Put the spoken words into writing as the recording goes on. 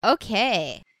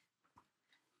Okay.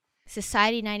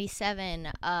 Society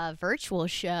 97 virtual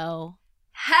show.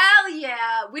 Hell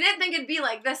yeah. We didn't think it'd be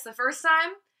like this the first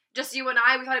time. Just you and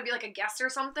I. We thought it'd be like a guest or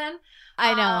something.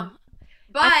 I know.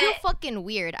 But I feel fucking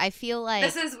weird. I feel like...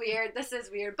 This is weird.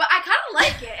 But I kind of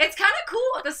like it. It's kind of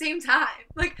cool at the same time.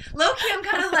 Like, low-key, I'm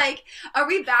kind of like, are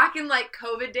we back in, like,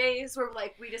 COVID days where,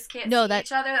 like, we just can't see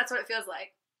each other? That's what it feels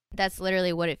like. That's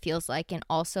literally what it feels like. And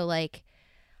also, like,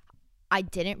 I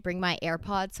didn't bring my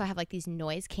AirPods, so I have, like, these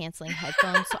noise-canceling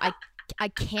headphones. So I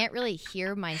can't really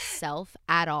hear myself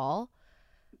at all.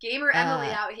 Gamer Emily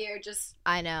out here just...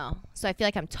 I know. So I feel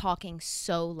like I'm talking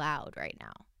so loud right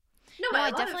now. No,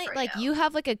 I definitely like you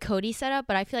have like a Cody setup,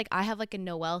 but I feel like I have like a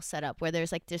Noelle setup where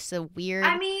there's like just a weird.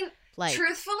 I mean, like,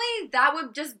 truthfully, that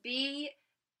would just be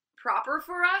proper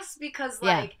for us because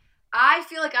like I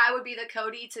feel like I would be the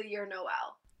Cody to your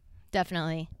Noelle.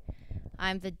 Definitely,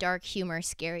 I'm the dark humor,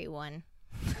 scary one.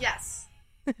 Yes,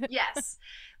 yes.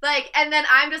 Like, and then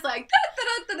I'm just like da, da,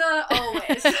 da, da, da,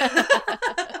 always.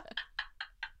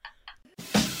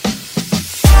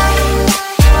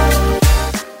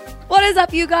 What is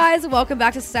up, you guys? Welcome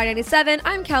back to Society 97.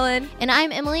 I'm Kellen. And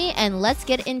I'm Emily, and let's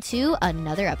get into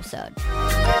another episode.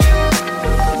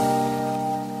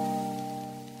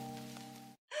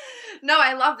 No,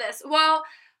 I love this. Well,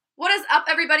 what is up,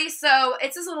 everybody? So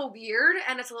it's just a little weird,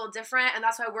 and it's a little different, and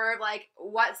that's why we're like,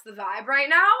 what's the vibe right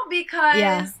now?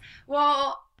 Because,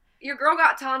 well, your girl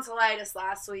got tonsillitis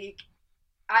last week.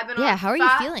 I've been on how are you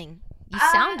feeling? You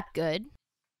sound good.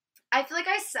 I feel like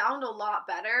I sound a lot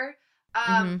better.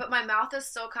 But my mouth is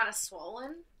still kind of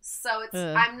swollen, so it's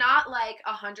I'm not like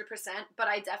 100%, but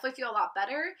I definitely feel a lot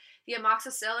better. The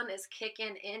amoxicillin is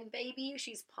kicking in, baby.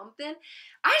 She's pumping.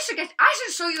 I should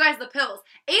show you guys the pills.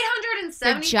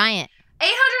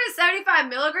 875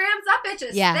 milligrams. That bitch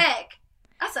is thick.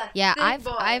 That's a thick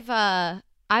boy.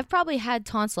 I've probably had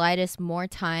tonsillitis more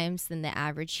times than the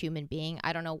average human being.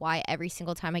 I don't know why. Every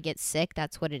single time I get sick,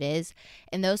 that's what it is.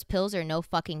 And those pills are no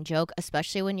fucking joke,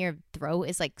 especially when your throat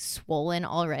is like swollen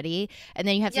already. And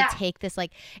then you have to take this,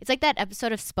 like, it's like that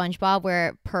episode of SpongeBob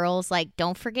where Pearl's like,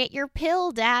 don't forget your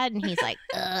pill, Dad. And he's like,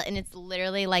 ugh. And it's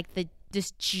literally like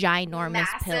this ginormous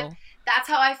massive pill. That's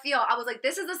how I feel. I was like,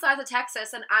 this is the size of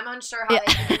Texas, and I'm unsure how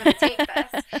I'm going to take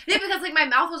this. Yeah, because, like, my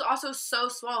mouth was also so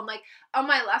swollen. Like, on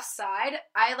my left side,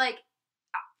 I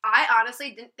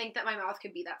honestly didn't think that my mouth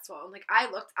could be that swollen. Like,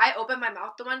 I opened my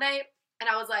mouth the one day, and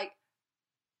I was like,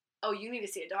 oh, you need to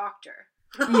see a doctor.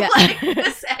 Yeah. Like,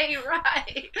 this ain't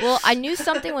right. Well, I knew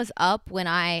something was up when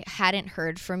I hadn't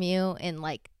heard from you in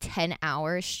like 10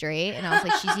 hours straight. And I was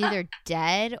like, she's either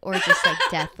dead or just like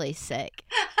deathly sick.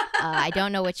 I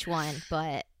don't know which one,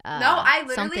 but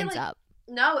something's up.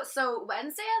 No, so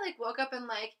Wednesday I like woke up and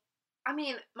like, I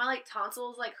mean, my like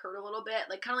tonsils like hurt a little bit,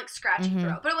 like kind of like scratchy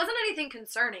throat. But it wasn't anything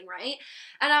concerning, right?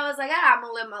 And I was like, I'm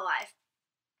going to live my life.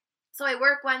 So I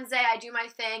work Wednesday, I do my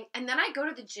thing. And then I go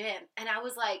to the gym and I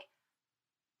was like,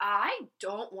 I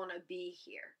don't want to be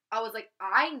here. I was like,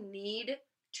 I need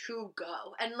to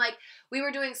go. And like, we were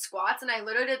doing squats and I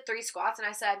literally did 3 squats and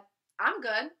I said, I'm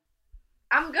good.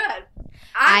 I'm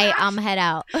head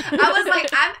out. I was like,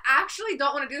 I actually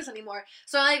don't want to do this anymore.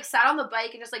 So I like sat on the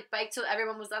bike and just like biked till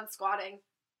everyone was done squatting.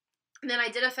 And then I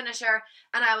did a finisher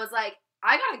and I was like,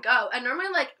 I gotta go. And normally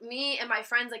like me and my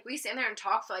friends, like we stand there and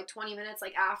talk for like 20 minutes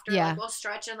like after. Like we'll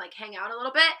stretch and like hang out a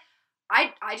little bit.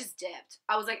 I just dipped.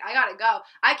 I was like, I gotta go.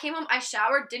 I came home, I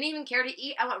showered, didn't even care to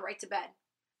eat. I went right to bed.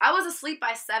 I was asleep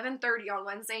by 7:30 on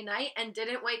Wednesday night and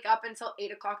didn't wake up until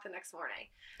 8 o'clock the next morning.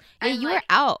 And you were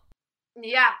out.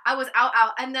 Yeah, I was out.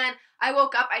 And then I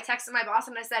woke up, I texted my boss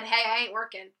and I said, hey, I ain't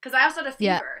working. Because I also had a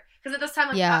fever. Because at this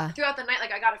time, like, throughout the night,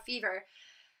 like, I got a fever.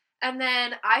 And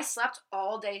then I slept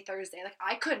all day Thursday. Like,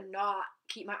 I could not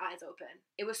keep my eyes open.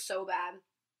 It was so bad.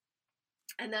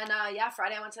 And then,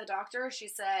 Friday I went to the doctor. She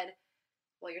said,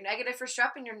 well, you're negative for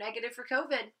strep and you're negative for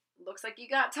COVID. Looks like you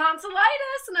got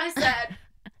tonsillitis. And I said,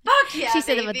 fuck yeah, she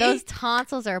said, baby. But those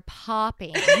tonsils are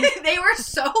popping. They were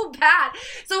so bad.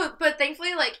 So, but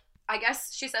thankfully, like, I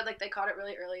guess she said, like, they caught it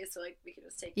really early, so, like, we could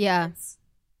just take meds.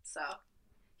 So,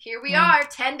 here we are,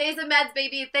 10 days of meds,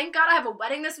 baby. Thank God I have a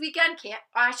wedding this weekend.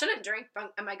 I shouldn't drink.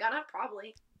 Am I gonna?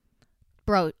 Probably.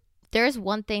 Bro, there's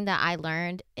one thing that I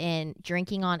learned in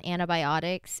drinking on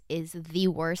antibiotics is the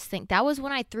worst thing. That was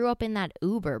when I threw up in that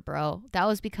Uber, bro. That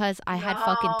was because I had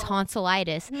fucking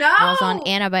tonsillitis. No. I was on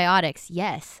antibiotics.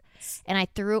 Yes. And I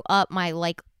threw up my,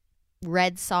 like,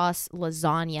 red sauce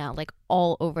lasagna, like,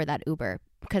 all over that Uber.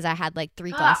 Because I had like 3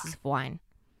 glasses of wine.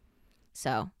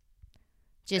 So,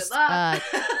 just, watch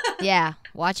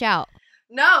out.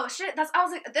 No, shit. I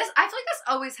was like, this. I feel like this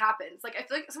always happens. Like, I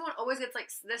feel like someone always gets like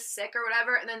this sick or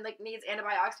whatever, and then like needs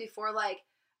antibiotics before like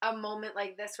a moment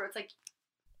like this where it's like,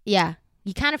 Yeah.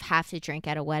 You kind of have to drink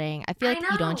at a wedding. I feel I like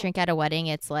if you don't know. drink at a wedding,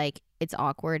 it's like, it's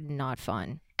awkward and not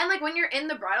fun. and like when you're in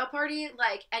the bridal party,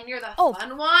 like, and you're the Oh.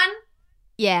 fun one.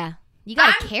 Yeah. You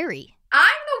gotta I'm- carry. I'm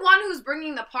the one who's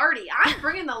bringing the party. I'm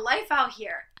bringing the life out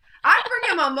here. I'm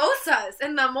bringing mimosas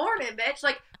in the morning, bitch.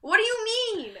 Like, what do you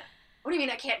mean? What do you mean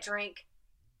I can't drink?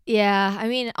 Yeah. I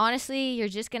mean, honestly, you're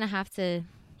just gonna have to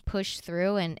push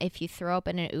through. And if you throw up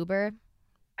in an Uber,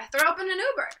 I throw up in an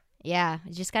Uber. yeah,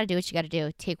 you just gotta do what you gotta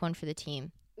do. Take one for the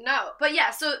team. No, but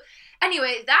yeah, so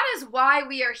anyway, that is why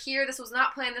we are here. This was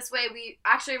not planned this way. We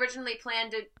actually originally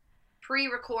planned to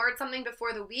pre-record something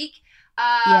before the week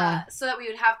Yeah. so that we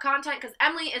would have content because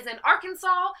Emily is in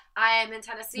Arkansas. I am in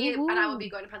Tennessee, and I will Woohoo. be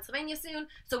going to Pennsylvania soon.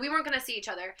 So we weren't going to see each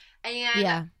other. And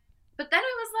Yeah. But then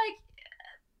it was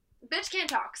like, bitch can't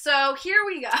talk. So here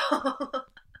we go.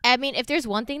 I mean, if there's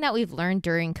one thing that we've learned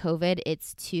during COVID,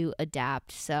 it's to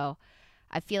adapt. So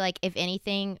I feel like if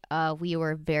anything, we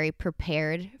were very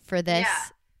prepared for this Yeah.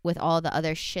 with all the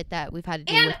other shit that we've had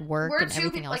to do And with work we're and two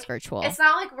everything people, else like, virtual. It's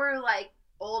not like we're like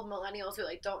old millennials who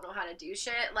like don't know how to do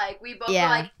shit. Like we both Yeah.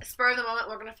 were like spur of the moment,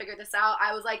 we're gonna figure this out.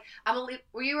 I was like, I'm gonna leave.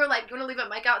 We were like, you wanna leave a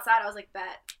mic outside? I was like,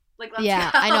 bet. Like let's Yeah,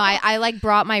 go. I know. I like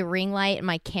brought my ring light and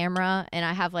my camera, and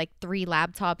I have like 3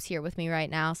 laptops here with me right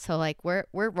now. So like we're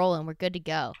rolling. We're good to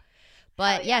go.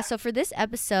 But yeah. so for this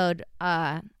episode,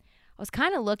 I was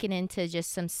kind of looking into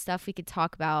just some stuff we could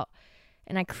talk about,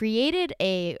 and I created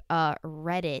a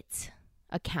Reddit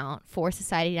account for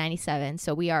Society 97.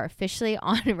 So we are officially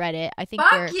on Reddit. I think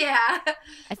Fuck yeah.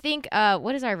 I think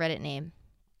what is our Reddit name?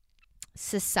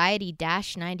 Society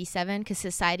 97 because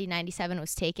Society 97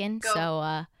 was taken. Go.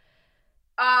 So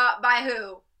By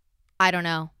who? I don't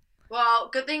know. Well,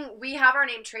 good thing we have our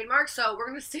name trademarked, so we're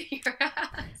gonna sue your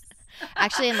ass.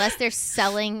 Actually, unless they're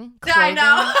selling Yeah, clothing,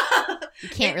 I know. you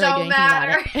can't It really do don't anything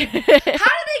matter. about it. How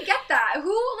did they get that?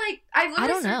 Who like? I literally I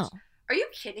don't know. searched- Are you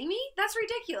kidding me? That's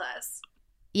ridiculous.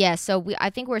 Yeah, so I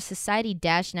think we're Society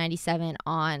 97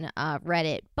 on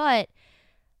Reddit, but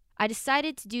I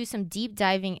decided to do some deep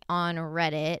diving on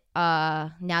Reddit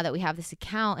now that we have this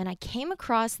account, and I came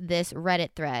across this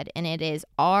Reddit thread, and it is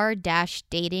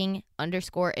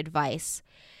r-dating_advice,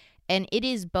 and it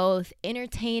is both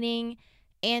entertaining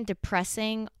and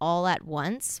depressing all at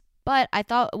once. But I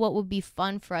thought what would be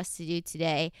fun for us to do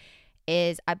today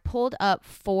is I pulled up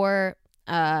 4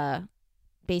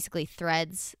 basically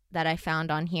threads that I found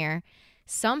on here.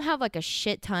 Some have like a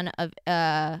shit ton of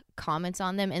comments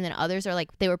on them, and then others are like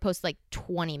they were posted like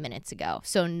 20 minutes ago,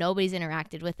 so nobody's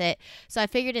interacted with it. So I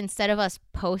figured instead of us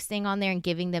posting on there and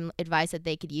giving them advice that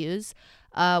they could use,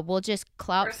 we'll just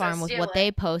clout Or so farm with steal what it.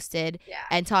 they posted Yeah.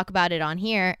 and talk about it on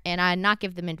here, and I not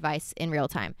give them advice in real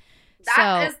time.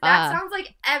 That So, sounds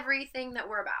like everything that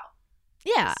we're about.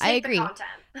 Yeah, I Save the agree.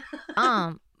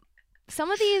 content. Some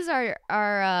of these are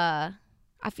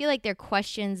I feel like they're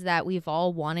questions that we've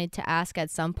all wanted to ask at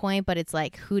some point, but it's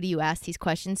like, who do you ask these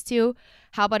questions to?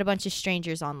 How about a bunch of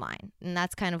strangers online? And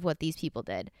that's kind of what these people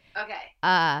did. Okay.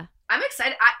 Uh, I'm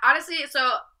excited. I honestly, so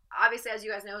obviously, as you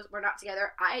guys know, we're not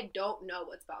together. I don't know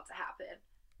what's about to happen.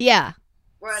 yeah,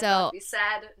 What's So- about to be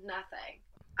said, nothing.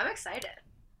 I'm excited.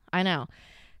 I know.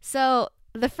 So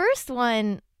the first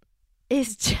one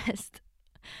is just,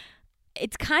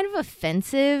 it's kind of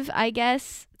offensive, I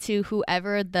guess, to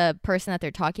whoever the person that they're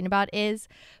talking about is,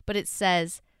 but it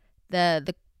says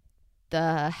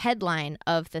the headline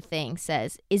of the thing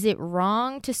says, "Is it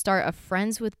wrong to start a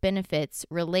friends with benefits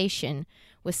relation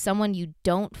with someone you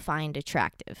don't find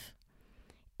attractive?"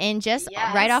 And just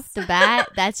right Yes. off the bat,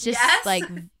 that's just Yes. like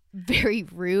very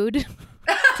rude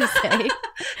to say.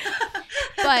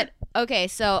 But okay,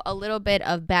 so a little bit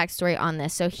of backstory on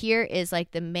this. So here is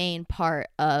like the main part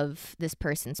of this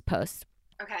person's post.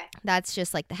 Okay. That's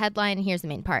just like the headline. And here's the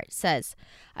main part. It says,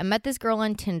 "I met this girl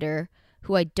on Tinder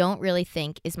who I don't really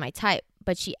think is my type,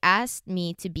 but she asked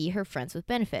me to be her friends with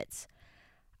benefits.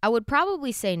 I would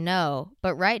probably say no,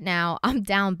 but right now I'm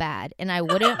down bad and I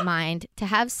wouldn't mind to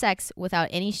have sex without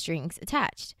any strings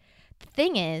attached. The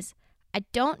thing is, I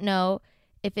don't know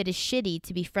if it is shitty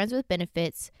to be friends with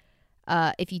benefits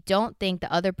if you don't think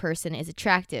the other person is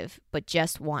attractive, but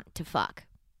just want to fuck."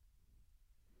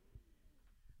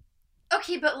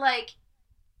 Okay, but like,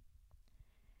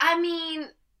 I mean,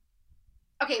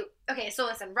 okay, so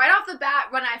listen, right off the bat,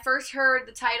 when I first heard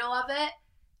the title of it,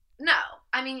 no.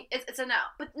 I mean, it's a no.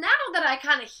 But now that I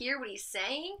kind of hear what he's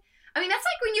saying, I mean, that's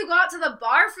like when you go out to the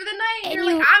bar for the night and And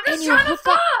you're you- like, I'm and just you trying to hook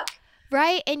up- fuck.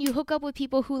 Right? And you hook up with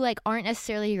people who like aren't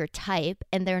necessarily your type,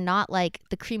 and they're not like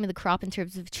the cream of the crop in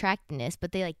terms of attractiveness,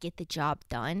 but they like get the job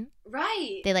done.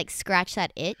 Right. They like scratch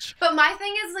that itch. But my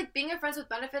thing is like being a friends with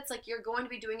benefits, like you're going to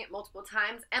be doing it multiple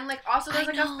times, and like also there's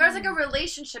like a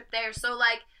relationship there, so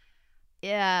like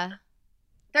Yeah.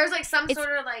 there's like some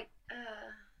sort of like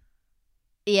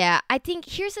Yeah, I think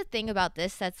here's the thing about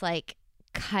this that's like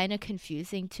kind of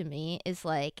confusing to me is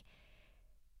like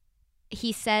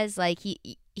he says like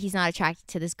he's not attracted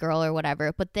to this girl or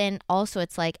whatever, but then also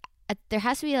it's like there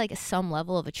has to be like some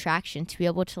level of attraction to be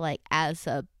able to like as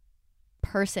a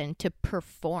person to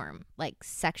perform like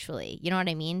sexually, you know what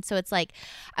I mean? So it's like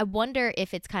I wonder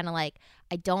if it's kind of like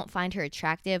I don't find her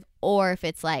attractive, or if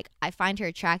it's like I find her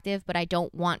attractive but I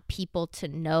don't want people to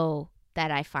know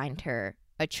that I find her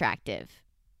attractive.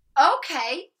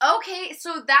 Okay,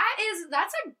 so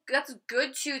that's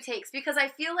good two takes, because I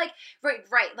feel like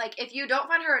right, like if you don't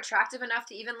find her attractive enough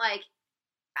to even like,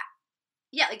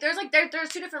 yeah, like there's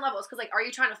two different levels, because like are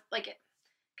you trying to like,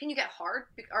 can you get hard,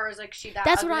 or is like she that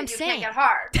That's ugly what I'm that you saying. can't get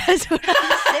hard? That's what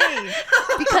I'm saying.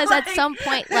 Because Like- at some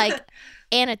point, like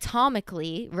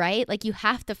anatomically, right? Like you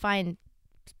have to find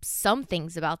some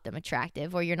things about them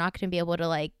attractive, or you're not going to be able to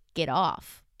like get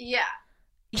off. Yeah.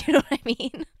 You know what I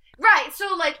mean? Right,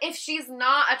 so like if she's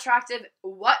not attractive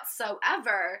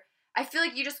whatsoever, I feel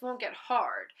like you just won't get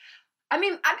hard. I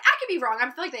mean, I could be wrong.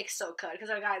 I feel like they still could, because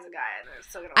a guy's a guy and they're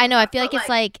still gonna. I know. I feel but, like it's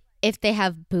like if they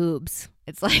have boobs,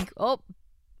 it's like, oh,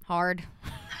 hard.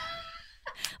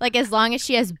 Like as long as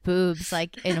she has boobs,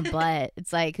 like in a butt,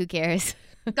 it's like who cares?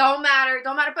 don't matter.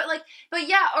 But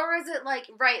yeah, or is it like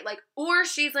right, like, or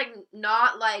she's like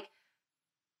not like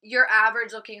your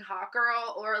average looking hot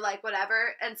girl, or like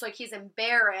whatever, and so like he's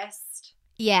embarrassed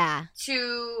Yeah,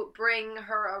 to bring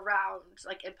her around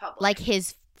like in public, like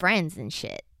his friends and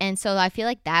shit. And so I feel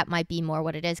like that might be more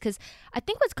what it is, because I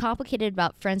think what's complicated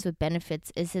about friends with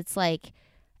benefits is it's like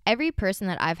every person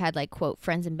that I've had like quote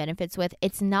friends and benefits with,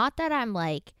 it's not that I'm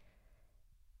like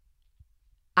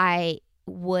I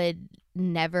would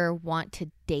never want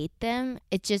to date them.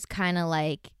 It's just kind of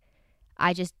like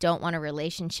I just don't want a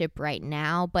relationship right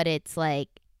now, but it's like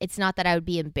it's not that I would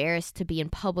be embarrassed to be in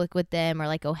public with them or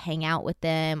like go hang out with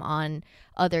them on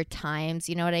other times,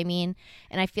 you know what I mean?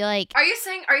 And I feel like Are you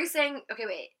saying okay,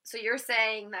 wait. So you're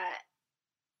saying that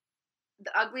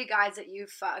the ugly guys that you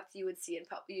fucked, you would see in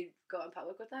public, you'd go in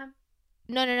public with them?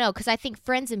 no, because I think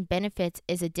friends and benefits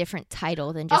is a different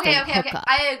title than just a hookup.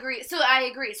 I agree. So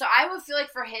I would feel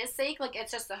like for his sake, like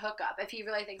it's just a hookup if he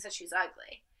really thinks that she's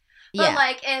ugly. But Yeah.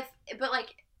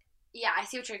 yeah, I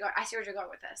see what you're going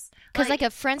with this. Because like a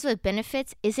friends with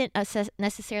benefits isn't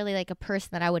necessarily like a person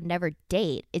that I would never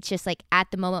date. It's just like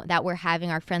at the moment that we're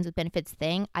having our friends with benefits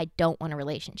thing, I don't want a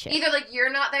relationship. Either like you're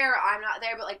not there or I'm not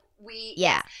there, but like we.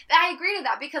 Yeah. I agree to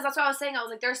that, because that's what I was saying. I was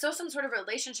like, there's still some sort of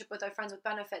relationship with our friends with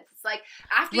benefits. It's like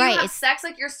after you have sex,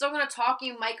 like you're still gonna talk.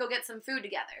 You might go get some food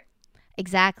together.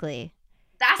 Exactly.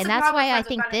 That's why I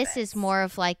think this is more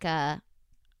of like a.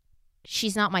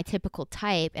 She's not my typical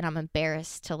type, and I'm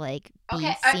embarrassed to like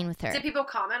be seen with her. Did people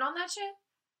comment on that shit?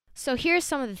 So here's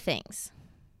some of the things,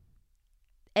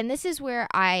 and this is where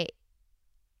I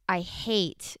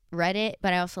hate Reddit,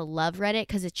 but I also love Reddit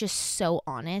because it's just so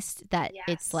honest that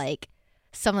it's like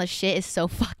some of the shit is so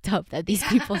fucked up that these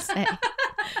people say.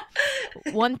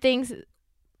 One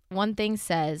thing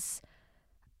says,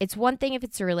 it's one thing if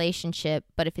it's a relationship,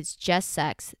 but if it's just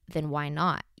sex, then why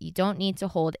not? You don't need to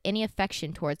hold any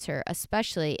affection towards her,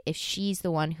 especially if she's the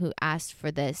one who asked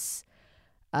for this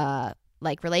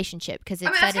like relationship, because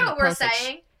it's that's kind of what we're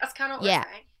saying. That's kind of what we're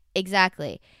saying.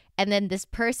 Exactly. And then this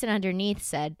person underneath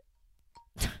said,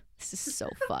 this is so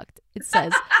fucked. It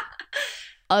says,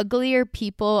 uglier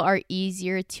people are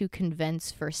easier to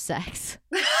convince for sex.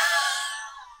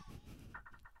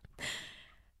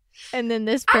 And then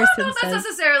this person I don't know if that's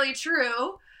necessarily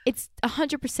true. It's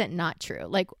 100% not true.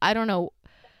 Like, I don't know.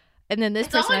 And then this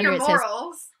person under it says,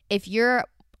 if you're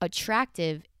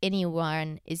attractive,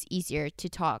 anyone is easier to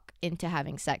talk into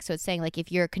having sex. So it's saying like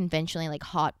if you're a conventionally like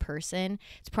hot person,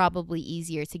 it's probably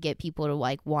easier to get people to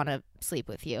like want to sleep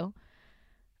with you.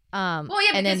 Well,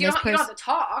 yeah, because you don't have to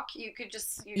talk. You're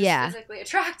just physically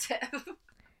attractive.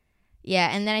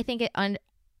 Yeah, and then I think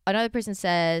another person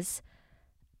says,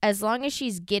 as long as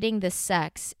she's getting the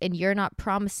sex and you're not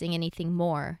promising anything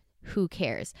more, who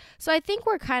cares? So I think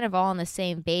we're kind of all on the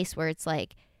same base where it's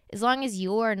like, as long as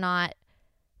you're not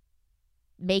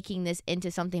making this into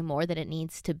something more than it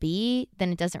needs to be,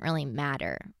 then it doesn't really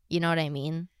matter. You know what I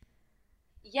mean?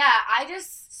 Yeah, I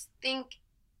just think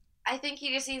I think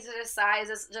he just needs to decide,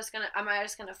 am I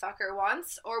just gonna fuck her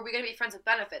once, or are we gonna be friends with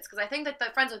benefits? Because I think that the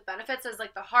friends with benefits is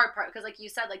like the hard part. Because like you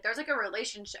said, like there's like a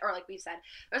relationship, or like we said,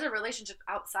 there's a relationship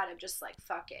outside of just like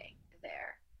fucking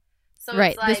there. So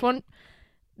Right. it's like,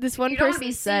 This one you don't wanna person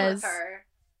be seen with says, her.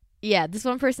 yeah, this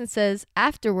one person says,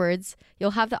 afterwards,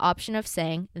 you'll have the option of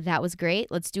saying, that was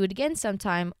great, let's do it again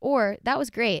sometime, or that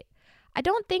was great. I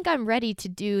don't think I'm ready to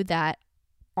do that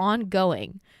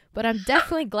ongoing, but I'm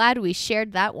definitely glad we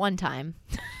shared that one time.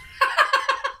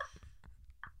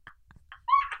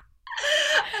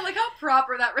 I like how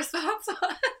proper that response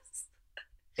was.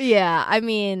 Yeah, I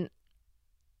mean,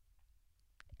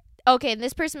 okay, and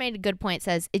this person made a good point,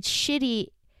 says, it's shitty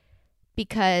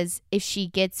because if she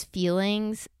gets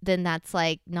feelings, then that's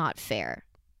like not fair.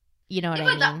 You know what I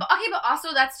mean? But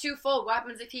also that's twofold. What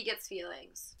happens if he gets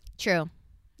feelings? True.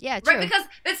 Yeah, true. Right, because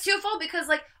it's twofold. Because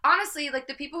like honestly, like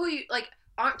the people who you like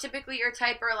aren't typically your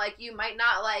type, or like you might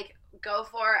not like go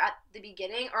for at the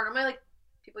beginning, or normally like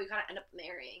people you kind of end up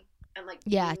marrying and like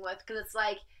being with, because it's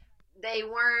like they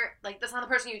weren't like, that's not the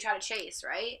person you try to chase,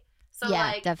 right? So yeah,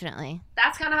 like definitely.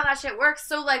 that's kind of how that shit works.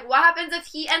 So like, what happens if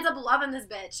he ends up loving this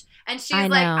bitch and she's I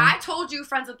like, know. I told you,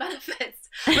 friends with benefits.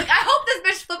 Like, I hope this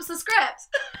bitch flips the script.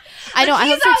 I know. I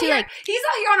hope so too. Here, like, he's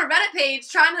out here on a Reddit page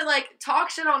trying to like talk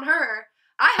shit on her.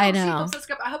 I hope she know. flips the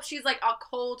script. I hope she's like a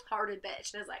cold-hearted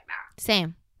bitch and is like, nah.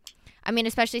 Same. I mean,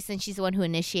 especially since she's the one who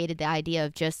initiated the idea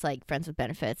of just like friends with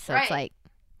benefits. So Right. it's like,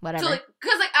 whatever. So like,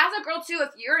 because like as a girl too, if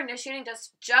you're initiating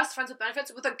just friends with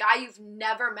benefits with a guy you've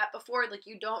never met before, like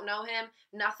you don't know him,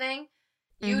 nothing,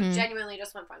 you genuinely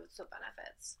just want friends with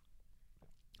benefits.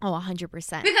 Oh,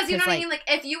 100%. Because you know what I mean? Like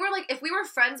if we were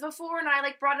friends before and I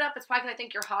like brought it up, it's probably because I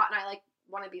think you're hot and I like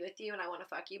want to be with you and I want to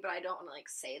fuck you, but I don't want to like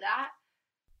say that.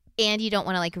 And you don't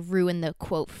want to like ruin the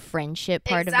quote friendship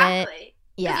part of it. Exactly.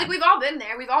 Yeah. Like we've all been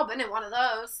there. We've all been in one of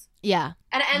those. Yeah.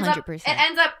 And it 100%.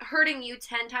 ends up hurting you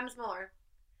 10 times more.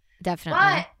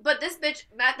 Definitely. But this bitch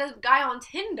met this guy on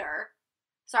Tinder.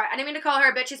 Sorry, I didn't mean to call her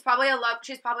a bitch. She's probably a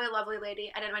lovely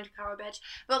lady. I didn't mean to call her a bitch.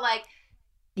 But like,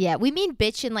 yeah, we mean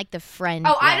bitch in like the friend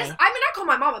oh, way. I call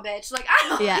my mom a bitch. Like, I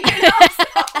don't Yeah. you know, so,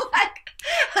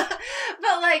 like,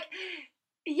 but like,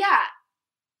 yeah,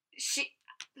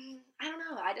 I don't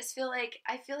know.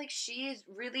 I feel like she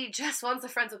really just wants the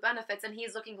friends with benefits, and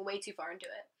he's looking way too far into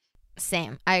it.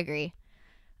 Same. I agree.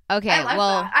 Okay, I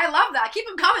love that. Keep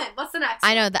them coming. What's the next?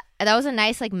 I know that was a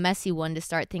nice like messy one to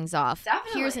start things off.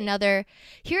 Definitely. Here's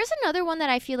another one that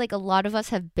I feel like a lot of us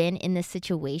have been in this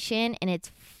situation, and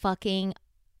it's fucking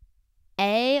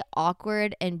A,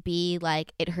 awkward, and B,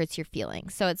 like it hurts your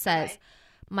feelings. So it says,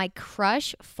 my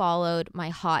crush followed my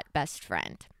hot best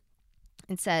friend.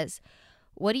 It says,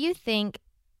 what do you think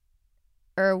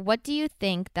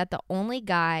that the only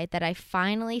guy that I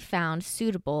finally found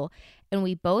suitable and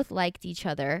we both liked each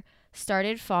other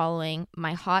started following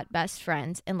my hot best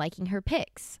friends and liking her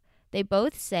pics? They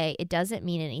both say it doesn't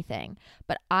mean anything,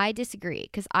 but I disagree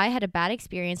because I had a bad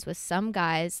experience with some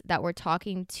guys that were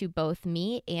talking to both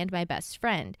me and my best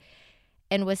friend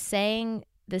and was saying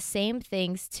the same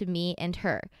things to me and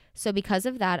her. So because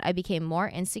of that, I became more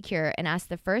insecure and asked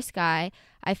the first guy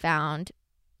I found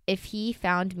if he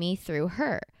found me through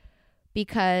her,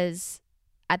 because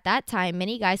at that time,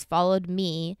 many guys followed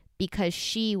me because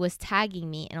she was tagging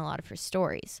me in a lot of her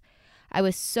stories. I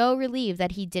was so relieved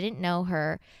that he didn't know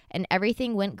her and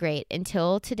everything went great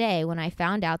until today when I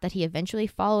found out that he eventually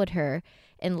followed her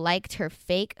and liked her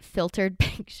fake filtered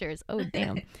pictures. Oh,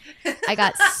 damn. I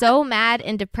got so mad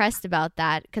and depressed about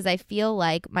that because I feel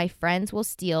like my friends will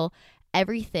steal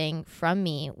everything from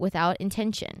me without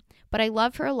intention. But I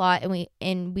love her a lot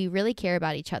and we really care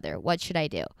about each other. What should I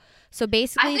do? So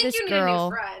basically, I think this you girl,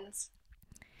 need new friends.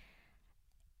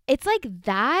 it's like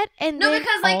that, and no, then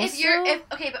because like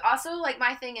also, but also like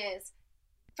my thing is,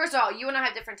 first of all, you and I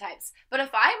have different types. But if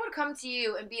I would come to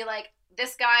you and be like,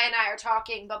 this guy and I are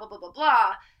talking, blah blah blah blah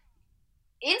blah,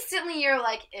 instantly you're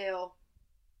like, ew,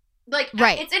 like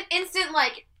right. It's an instant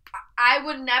like, I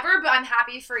would never, but I'm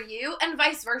happy for you, and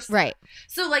vice versa. Right.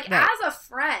 So like Right. as a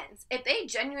friend, if they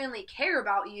genuinely care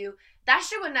about you, that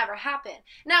shit would never happen.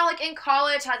 Now, like in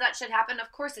college, has that shit happened?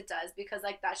 Of course it does, because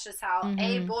like that's just how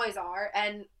boys are,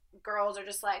 and girls are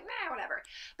just like, nah, whatever.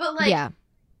 But like, yeah.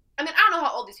 I mean, I don't know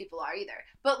how old these people are either,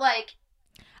 but like,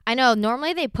 I know.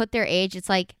 Normally they put their age. It's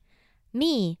like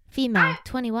me, female,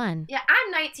 21. yeah,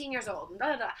 I'm 19 years old. Blah,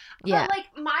 blah, blah. Yeah. But like,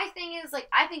 my thing is like,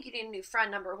 I think you need a new friend.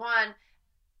 Number one,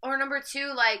 or number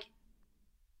two, like,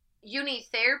 you need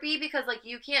therapy, because like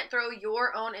you can't throw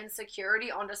your own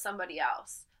insecurity onto somebody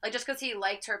else. Like, just because he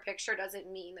liked her picture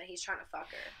doesn't mean that he's trying to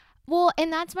fuck her. Well,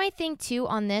 and that's my thing too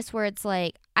on this, where it's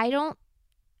like,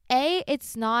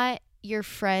 it's not your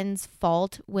friend's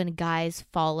fault when guys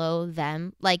follow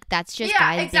them. Like, that's just Yeah,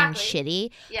 guys exactly. being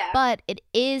shitty. Yeah. But it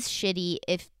is shitty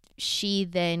if she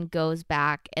then goes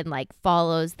back and like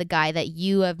follows the guy that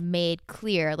you have made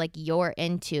clear like you're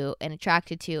into and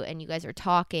attracted to, and you guys are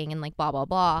talking and like blah blah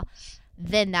blah.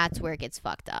 Then that's where it gets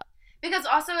fucked up. Because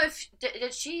also, if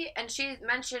did she, and she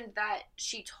mentioned that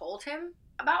she told him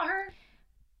about her,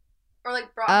 or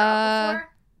like brought her up before,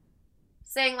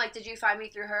 saying like, "Did you find me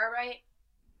through her?" Right?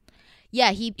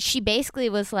 Yeah, she basically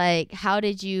was like, "How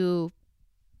did you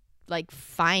like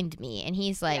find me?" And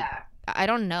he's like, yeah. I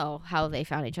don't know how they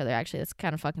found each other. Actually, that's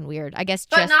kind of fucking weird. I guess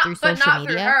But just not, through but social not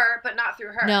media. through her. But not through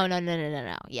her.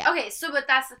 No. Yeah. Okay, so but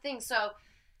that's the thing. So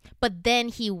But then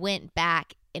he went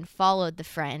back and followed the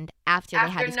friend after they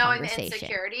had this knowing conversation. the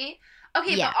insecurity.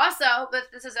 Okay, Yeah.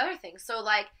 but this is the other thing. So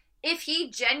like, if he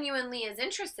genuinely is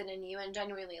interested in you and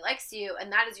genuinely likes you,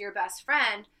 and that is your best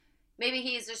friend, maybe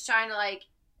he's just trying to like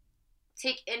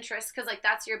take interest because like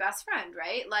that's your best friend,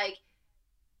 right? Like,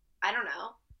 I don't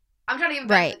know. I'm trying to even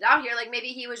break it down here. Like, maybe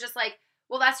he was just like,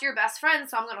 well, that's your best friend,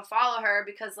 so I'm going to follow her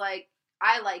because, like,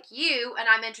 I like you and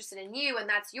I'm interested in you and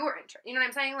that's your interest. You know what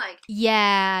I'm saying? Like,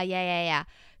 Yeah.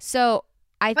 So,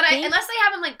 I think... unless they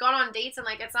haven't, like, gone on dates and,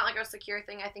 like, it's not, like, a secure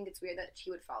thing, I think it's weird that he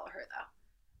would follow her,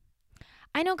 though.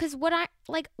 I know, because what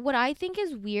I think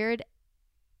is weird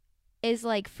is,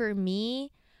 like, for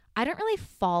me... I don't really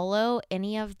follow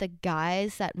any of the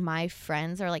guys that my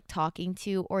friends are, like, talking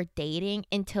to or dating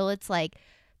until it's, like,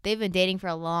 they've been dating for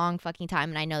a long fucking time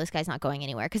and I know this guy's not going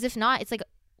anywhere. Because if not, it's, like,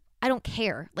 I don't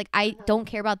care. Like, I don't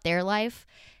care about their life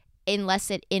unless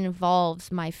it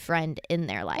involves my friend in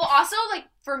their life. Well, also, like,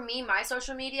 for me, my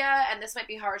social media, and this might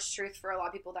be harsh truth for a lot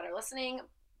of people that are listening,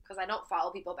 because I don't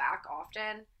follow people back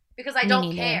often, because I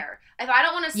don't care. If I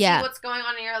don't want to see what's going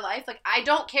on in your life, like, I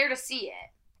don't care to see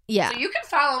it. Yeah. So you can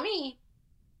follow me.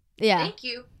 Yeah. Thank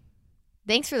you.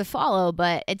 Thanks for the follow,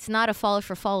 but it's not a follow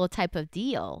for follow type of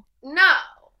deal. No.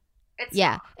 It's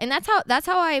not. And that's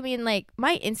how I mean, like,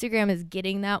 my Instagram is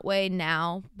getting that way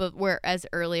now, but whereas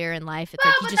earlier in life it's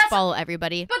like you just follow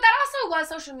everybody. But that also was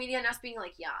social media and us being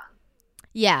like young.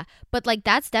 Yeah, but like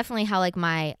that's definitely how like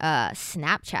my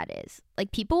Snapchat is.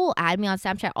 Like, people will add me on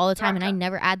Snapchat all the time and I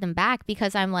never add them back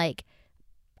because I'm like,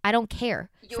 I don't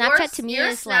care. Snapchat to me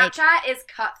is like... Snapchat is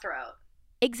cutthroat.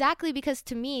 Exactly, because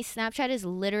to me, Snapchat is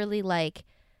literally like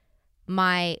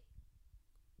my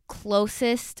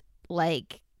closest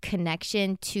like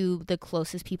connection to the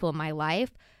closest people in my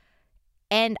life.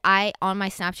 And I, on my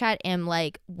Snapchat, am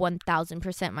like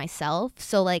 1000% myself.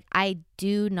 So like, I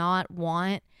do not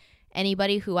want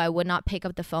anybody who I would not pick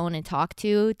up the phone and talk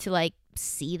to like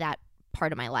see that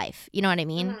part of my life. You know what I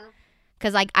mean? Mm-hmm.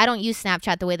 Because, like, I don't use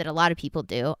Snapchat the way that a lot of people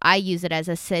do. I use it as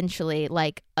essentially,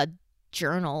 like, a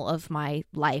journal of my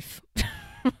life.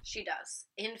 She does.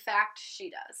 In fact,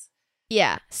 she does.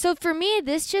 Yeah. So, for me,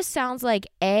 this just sounds like,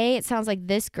 it sounds like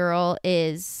this girl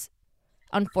is,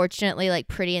 unfortunately, like,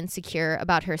 pretty insecure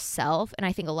about herself. And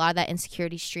I think a lot of that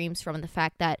insecurity streams from the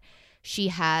fact that she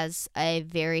has a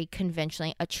very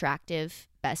conventionally attractive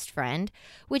best friend,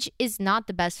 which is not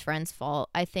the best friend's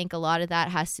fault. I think a lot of that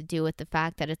has to do with the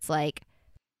fact that it's like...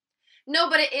 No,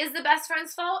 but it is the best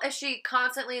friend's fault if she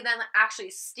constantly then actually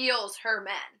steals her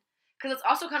men. Because it's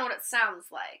also kind of what it sounds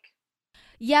like.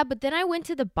 Yeah, but then I went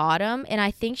to the bottom and I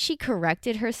think she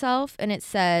corrected herself and it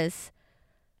says,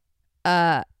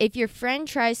 if your friend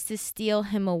tries to steal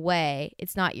him away,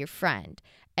 it's not your friend.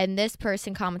 And this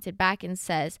person commented back and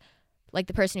says, like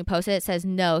the person who posted it says,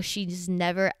 no, she's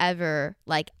never ever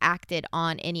like acted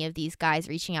on any of these guys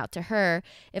reaching out to her.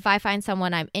 If I find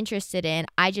someone I'm interested in,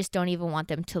 I just don't even want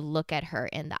them to look at her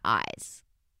in the eyes.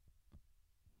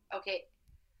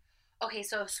 Okay,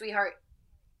 so sweetheart,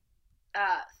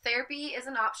 therapy is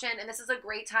an option, and this is a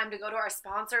great time to go to our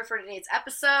sponsor for today's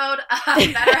episode,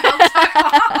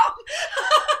 BetterHelp.com.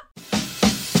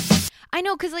 I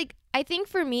know, because, like, I think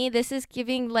for me, this is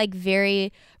giving, like,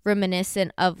 very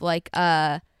reminiscent of, like,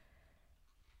 I'm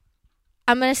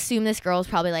going to assume this girl is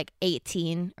probably, like,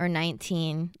 18 or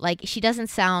 19. Like, she doesn't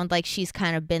sound like she's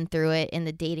kind of been through it in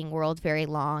the dating world very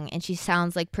long, and she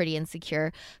sounds, like, pretty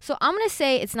insecure. So I'm going to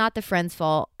say it's not the friend's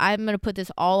fault. I'm going to put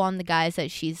this all on the guys that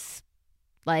she's,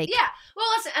 like... Yeah, well,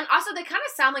 listen, and also they kind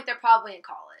of sound like they're probably in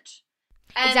college.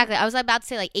 And exactly. I was about to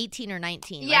say like 18 or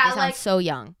 19. Yeah, like, they sound so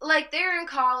young. Like, they're in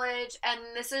college, and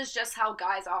this is just how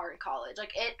guys are in college.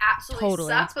 Like, it absolutely Totally.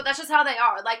 sucks, but that's just how they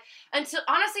are. Like, until,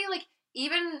 honestly, like,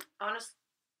 even,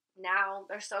 now,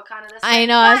 they're still kind of this way. I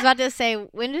know. I was about to say,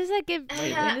 when does it get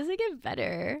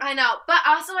better? I know. But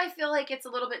also, I feel like it's a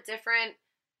little bit different.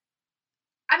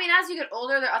 I mean, as you get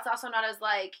older, it's also not as,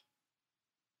 like,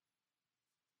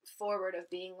 forward of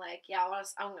being like, yeah,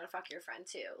 I'm gonna fuck your friend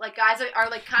too. Like guys are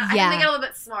like kind of, Yeah. I think they get a little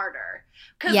bit smarter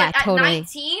because Yeah, like at totally.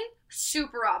 19,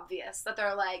 super obvious that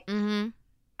they're like, Mm-hmm.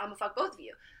 I'm gonna fuck both of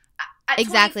you. At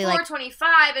Exactly, 24, like-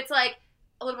 25, it's like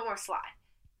a little bit more sly.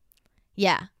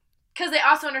 Yeah. Because they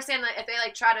also understand that if they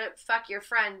like try to fuck your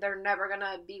friend, they're never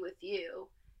gonna be with you.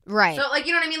 Right. So like,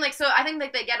 you know what I mean? Like, so I think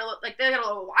like they get a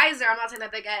little wiser. I'm not saying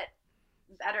that they get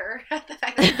better at the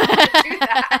fact that they don't do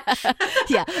that.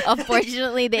 Yeah.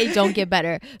 Unfortunately, they don't get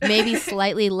better. Maybe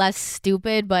slightly less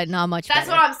stupid, but not much That's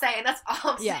better. what I'm saying. That's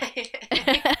all I'm Yeah.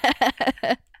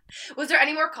 saying. Was there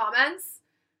any more comments?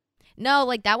 No,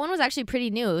 like that one was actually pretty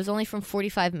new. It was only from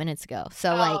 45 minutes ago.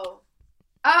 So like,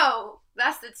 Oh,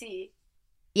 that's the tea.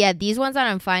 yeah, these ones that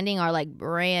I'm finding are like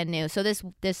brand new. So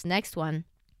this next one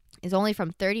is only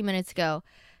from 30 minutes ago.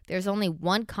 There's only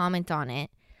one comment on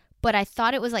it, but I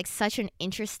thought it was like such an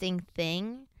interesting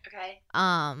thing Okay.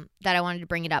 that I wanted to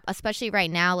bring it up, especially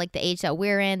right now, like the age that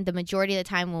we're in. The majority of the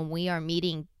time when we are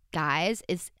meeting guys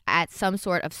is at some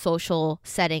sort of social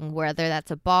setting, whether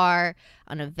that's a bar,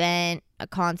 an event, a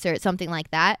concert, something like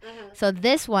that. Mm-hmm. So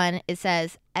this one, it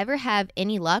says, ever have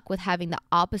any luck with having the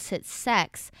opposite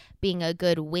sex being a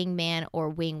good wingman or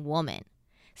wing woman?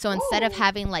 So instead of Ooh.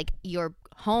 having like your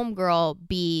homegirl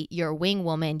be your wing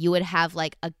woman, you would have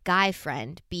like a guy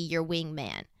friend be your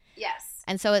wingman. Yes.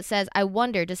 And so it says, I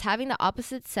wonder, does having the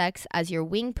opposite sex as your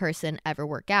wing person ever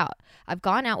work out? I've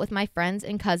gone out with my friends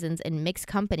and cousins in mixed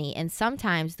company, and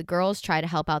sometimes the girls try to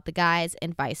help out the guys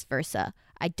and vice versa.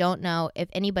 I don't know if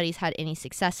anybody's had any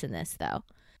success in this, though.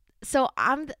 So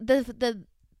I'm the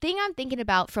thing I'm thinking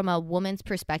about from a woman's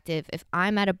perspective, if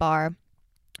I'm at a bar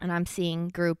and I'm seeing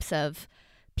groups of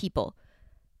people,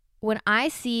 when I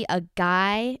see a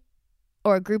guy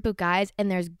or a group of guys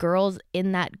and there's girls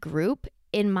in that group,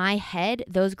 in my head,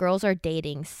 those girls are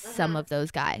dating some of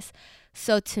those guys.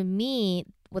 So to me,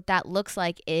 what that looks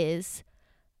like is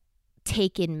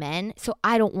taken men. So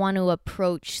I don't want to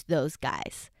approach those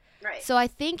guys. Right. So I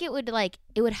think it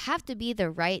would have to be the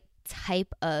right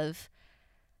type of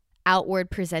outward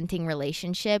presenting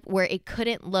relationship where it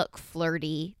couldn't look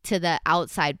flirty to the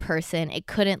outside person. It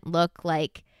couldn't look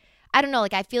like, I don't know,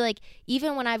 like I feel like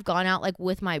even when I've gone out like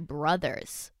with my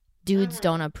brothers, dudes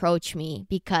don't approach me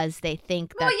because they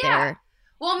think that they're,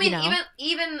 Well, I mean, you know?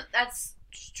 even that's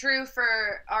true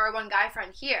for our one guy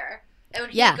friend here. And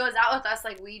when he Yeah. goes out with us,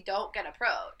 like we don't get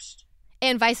approached.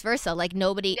 and vice versa. Like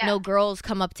nobody, Yeah. no girls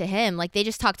come up to him. Like they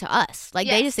just talk to us. Like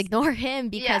they just Yes. ignore him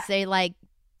because Yeah.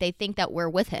 they think that we're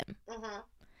with him. Mm-hmm.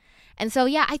 And so,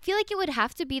 yeah, I feel like it would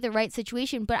have to be the right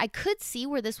situation, but I could see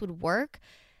where this would work,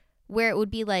 where it would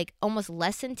be like almost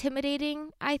less intimidating,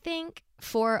 I think,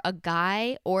 for a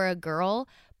guy or a girl,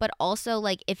 but also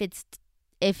like if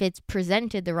it's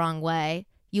presented the wrong way,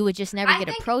 you would just never I get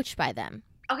think- approached by them.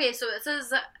 Okay, so it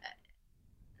says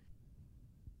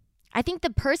I think the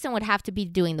person would have to be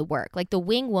doing the work. Like the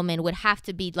wing woman would have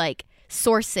to be like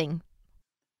sourcing.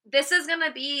 this is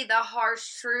gonna be the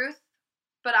harsh truth,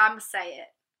 but I'm gonna say it.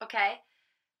 Okay,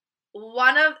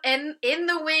 one of in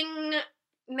the wing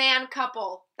man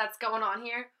couple that's going on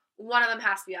here, one of them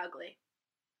has to be ugly.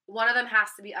 One of them has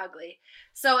to be ugly.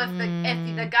 So if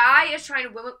the guy is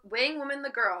trying to wing woman the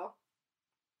girl,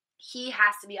 he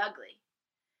has to be ugly.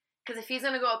 Because if he's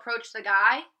gonna go approach the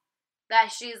guy that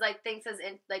she's like thinks is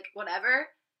in like whatever,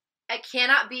 it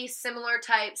cannot be similar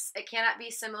types. It cannot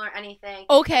be similar anything.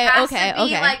 Okay, It has okay, to be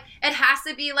okay. Like it has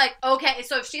to be like okay.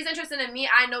 So if she's interested in me,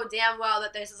 I know damn well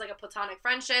that this is like a platonic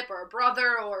friendship or a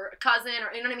brother or a cousin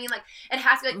or you know what I mean. Like it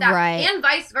has to be like that, Right. and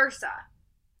vice versa.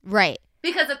 Right.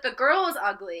 Because if the girl is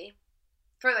ugly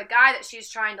for the guy that she's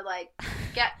trying to like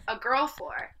get a girl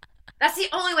for, that's the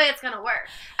only way it's gonna work.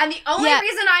 And the only Yeah.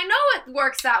 reason I know it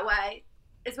works that way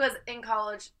is because in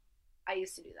college I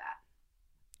used to do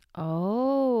that.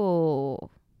 Oh.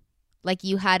 Like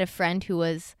you had a friend who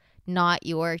was not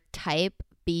your type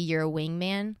be your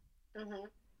wingman? Mm-hmm.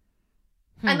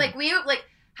 Hmm. And like we like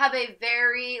have a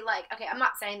very like okay, I'm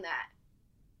not saying that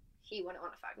he wouldn't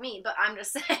want to fuck me, but I'm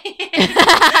just saying because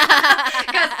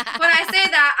when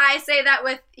I say that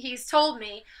with he's told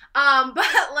me, but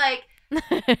like,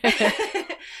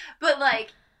 but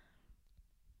like,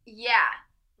 yeah,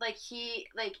 like he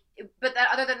like, but that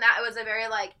other than that, it was a very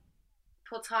like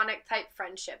platonic type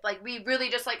friendship. Like we really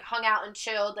just like hung out and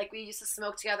chilled. Like we used to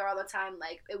smoke together all the time.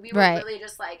 Like we were Right. really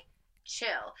just like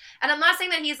chill. And I'm not saying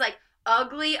that he's like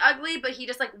ugly, but he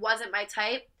just like wasn't my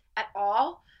type at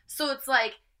all. So it's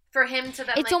like for him to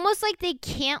then It's like almost like they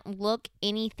can't look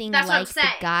anything That's what I'm like the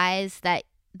saying. guys that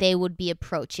they would be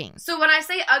approaching. So when I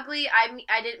say ugly,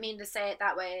 I didn't mean to say it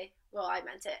that way. Well, I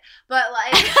meant it, but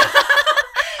like,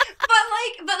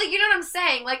 But like, you know what I'm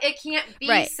saying? Like, it can't be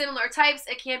Right. similar types.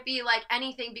 It can't be like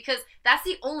anything, because that's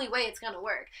the only way it's gonna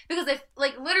work. Because if,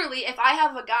 like, literally, if I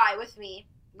have a guy with me,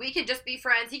 we could just be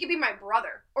friends. He could be my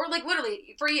brother, or like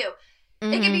literally for you,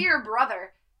 it could be Mhm. your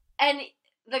brother, and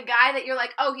the guy that you're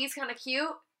like, oh, he's kind of cute.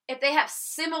 If they have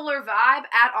similar vibe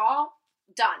at all,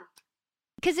 done.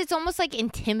 Because it's almost like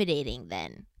intimidating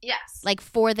then. Yes. Like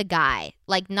for the guy,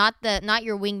 like not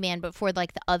your wingman, but for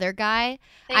like the other guy,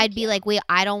 Thank I'd be you. like, wait,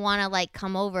 I don't want to like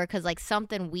come over because like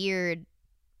something weird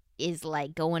is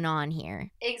like going on here.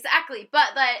 Exactly. But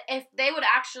that if they would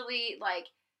actually, like,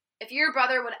 if your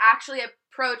brother would actually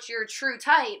approach your true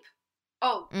type,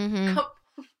 oh, Mm-hmm.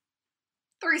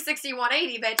 360,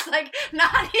 180, bitch. Like,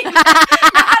 not even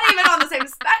on the same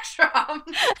spectrum.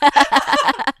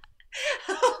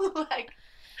 Like,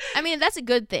 I mean, that's a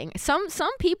good thing. Some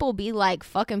people be like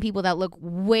fucking people that look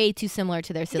way too similar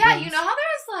to their siblings. yeah, you know how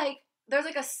there's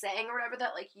like a saying or whatever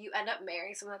that like you end up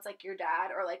marrying someone that's like your dad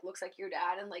or like looks like your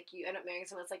dad, and like you end up marrying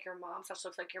someone that's like your mom slash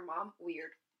looks like your mom.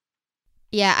 Weird.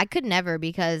 Yeah, I could never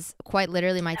because quite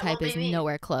literally my That type won't is be me.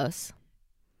 nowhere close.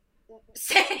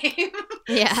 Same.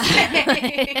 Yeah.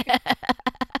 Same.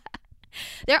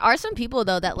 There are some people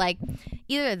though that like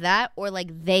either that or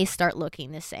like they start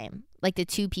looking the same. Like the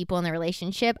two people in the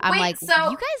relationship, I'm Wait, like,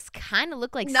 so- you guys kind of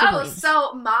look like No, siblings.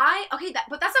 so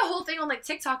but that's a whole thing on like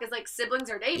TikTok is like siblings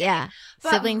are dating. Yeah,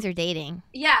 But- siblings are dating.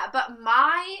 Yeah, but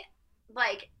my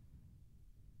like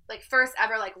first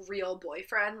ever like real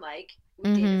boyfriend, like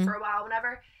we dated Mhm. for a while,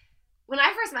 whenever. When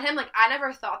I first met him, like I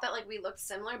never thought that like we looked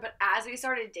similar, but as we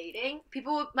started dating,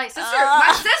 my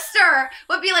sister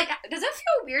would be like, "Does it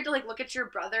feel weird to like look at your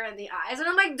brother in the eyes?" And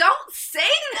I'm like, "Don't say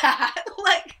that!"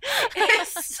 Like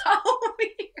it's so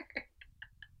weird.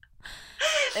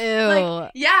 Ew.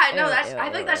 Like, yeah, no, Ew, that's. ew, I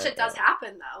feel like that ew, shit does ew.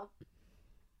 happen though.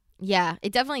 Yeah,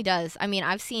 it definitely does. I mean,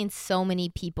 I've seen so many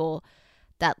people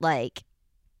that like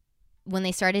when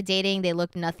they started dating, they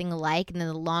looked nothing alike, and then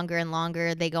the longer and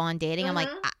longer they go on dating, I'm like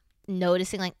Mhm.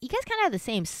 noticing like you guys kind of have the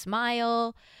same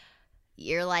smile.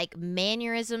 Your like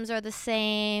mannerisms are the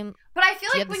same. But I feel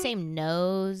Do you like have the same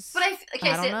nose? But I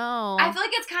don't know. I feel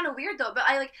like it's kind of weird though. But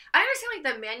I understand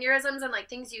like the mannerisms and like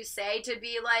things you say to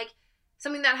be like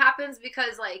something that happens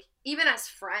because like even as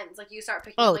friends, like you start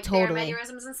picking Oh, up like their totally.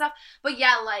 mannerisms and stuff. But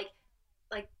yeah, like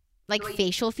like wait.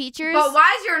 facial features. but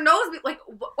why is your nose like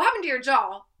what happened to your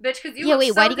jaw, bitch? Because you Yeah, look wait.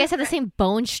 so Why do you guys have the different. same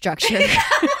bone structure?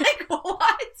 Like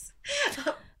what?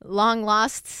 Long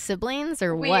lost siblings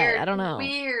or what? I don't know.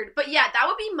 Weird. But yeah, that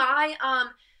would be my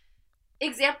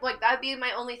example. Like that would be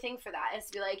my only thing for that is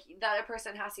to be like the other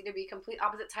person has to either be complete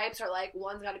opposite types or like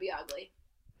one's got to be ugly.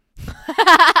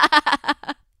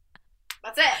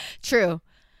 That's it.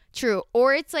 True.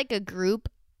 Or it's like a group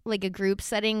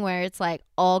setting where it's like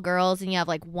all girls and you have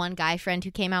like one guy friend who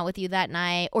came out with you that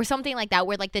night or something like that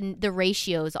where like the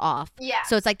ratio's off. Yeah.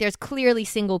 So it's like there's clearly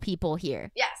single people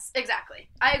here. Yes, exactly.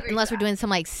 I agree. Unless with we're that. doing some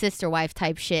like sister wife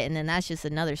type shit and then that's just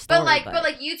another story. But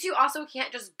like you two also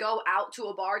can't just go out to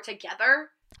a bar together.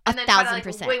 And then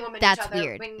 1,000%. Wing woman That's each other,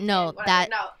 weird. wing No, men, whatever. that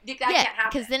can't yeah, happen.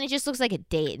 because then it just looks like a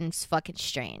date and it's fucking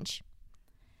strange.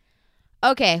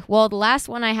 Okay, well, the last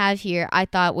one I have here I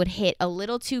thought would hit a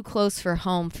little too close for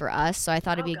home for us, so I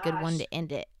thought it'd be a good one gosh. to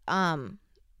end it. And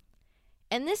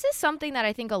this is something that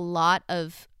I think a lot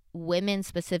of women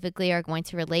specifically are going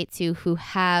to relate to who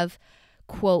have,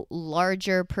 quote,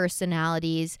 larger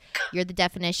personalities. You're the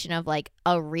definition of like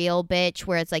a real bitch,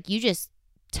 where it's like you just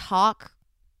talk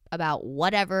about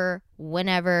whatever,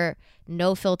 whenever,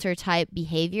 no filter type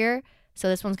behavior. So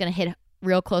this one's going to hit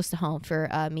real close to home for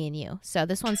me and you. So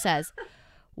this one says,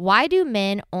 why do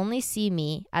men only see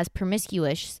me as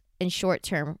promiscuous in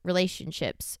short-term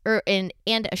relationships and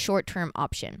a short-term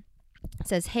option? It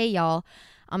says, hey, y'all,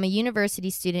 I'm a university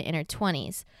student in her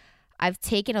 20s. I've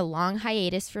taken a long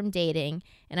hiatus from dating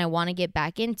and I want to get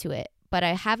back into it, but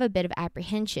I have a bit of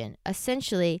apprehension.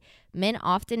 Essentially, men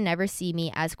often never see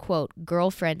me as, quote,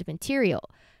 girlfriend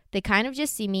material. They kind of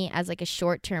just see me as like a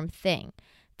short-term thing.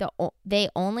 They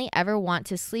only ever want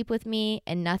to sleep with me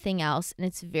and nothing else, and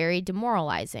it's very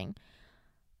demoralizing.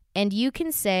 And you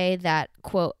can say that,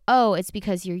 quote, oh, it's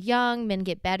because you're young, men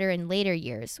get better in later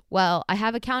years. Well, I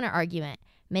have a counter argument.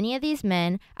 Many of these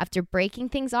men, after breaking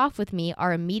things off with me,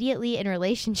 are immediately in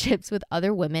relationships with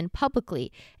other women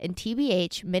publicly. And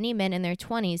TBH, many men in their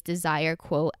 20s desire,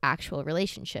 quote, actual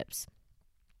relationships.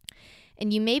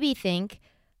 And you maybe think,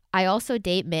 I also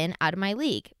date men out of my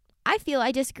league. I feel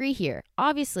I disagree here.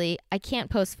 Obviously, I can't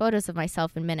post photos of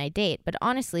myself and men I date, but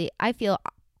honestly, I feel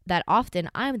that often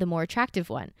I'm the more attractive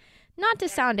one. Not to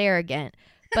sound arrogant,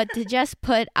 but to just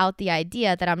put out the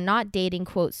idea that I'm not dating,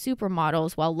 quote,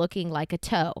 supermodels while looking like a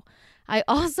toe. I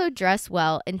also dress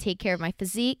well and take care of my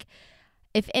physique.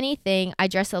 If anything, I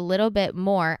dress a little bit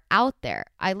more out there.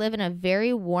 I live in a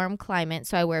very warm climate,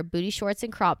 so I wear booty shorts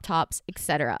and crop tops,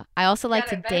 etc. I also like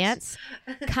to dance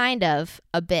kind of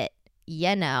a bit,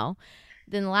 you know.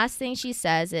 Then the last thing she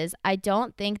says is, I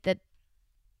don't think that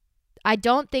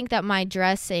my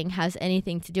dressing has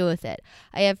anything to do with it.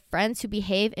 I have friends who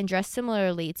behave and dress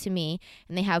similarly to me,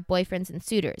 and they have boyfriends and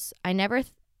suitors. I never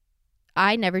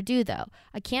do, though.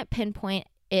 I can't pinpoint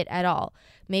it at all.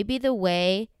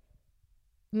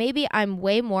 Maybe I'm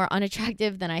way more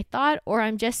unattractive than I thought, or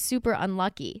I'm just super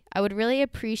unlucky. I would really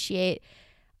appreciate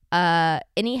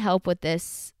any help with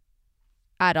this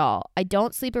at all. I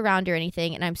don't sleep around or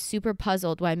anything, and I'm super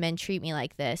puzzled why men treat me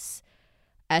like this.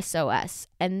 SOS.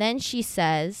 And then she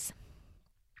says,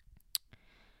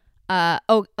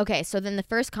 okay. So then the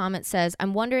first comment says,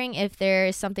 I'm wondering if there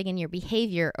is something in your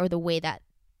behavior or the way that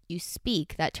you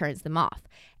speak that turns them off.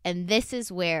 And this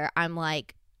is where I'm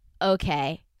like,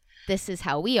 okay, this is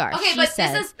how we are. Okay, but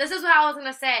this is what I was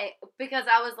gonna say, because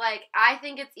I was like, I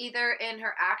think it's either in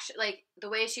her action, like the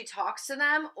way she talks to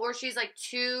them, or she's like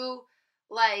too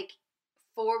like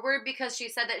forward, because she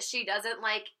said that she doesn't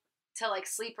like to like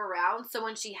sleep around. So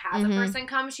when she has a person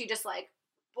come, she just like,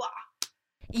 blah.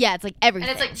 Yeah, it's like everything.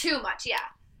 And it's like too much, yeah.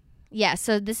 Yeah,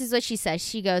 so this is what she says.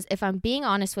 She goes, if I'm being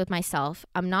honest with myself,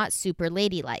 I'm not super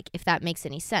ladylike, if that makes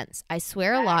any sense. I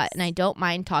swear a lot, and I don't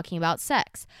mind talking about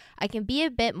sex. I can be a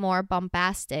bit more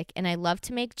bombastic, and I love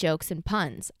to make jokes and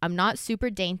puns. I'm not super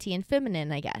dainty and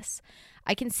feminine, I guess.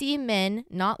 I can see men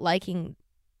not liking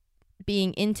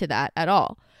being into that at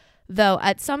all. Though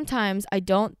at some times, I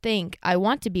don't think I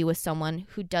want to be with someone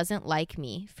who doesn't like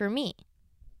me for me.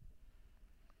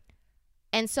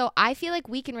 And so I feel like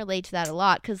we can relate to that a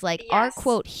lot, because like our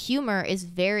quote humor is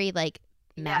very like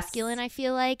masculine, I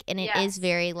feel like, and it is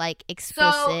very like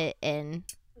explicit. So, and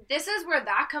this is where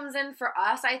that comes in for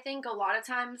us, I think, a lot of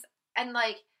times. And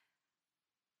like,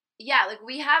 yeah, like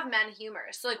we have men humor.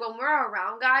 So like when we're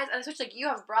around guys, and especially like you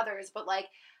have brothers, but like,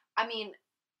 I mean,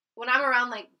 when I'm around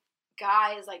like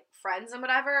guys, like friends and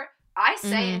whatever, I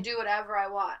say and do whatever I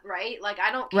want, right? Like,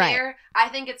 I don't care. Right. I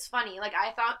think it's funny. Like,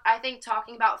 I think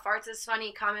talking about farts is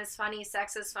funny, cum is funny,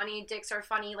 sex is funny, dicks are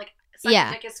funny, like,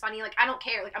 sucking dick is funny. Like, I don't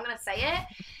care. Like, I'm going to say it.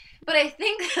 But I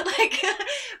think, like,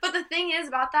 but the thing is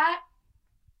about that,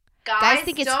 guys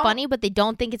think it's funny, but they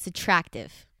don't think it's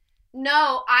attractive.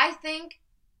 No, I think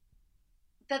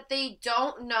that they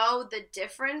don't know the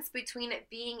difference between it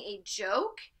being a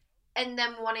joke and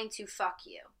them wanting to fuck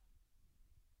you.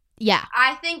 Yeah.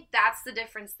 I think that's the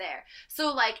difference there.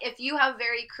 So, like, if you have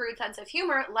very crude sense of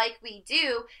humor, like we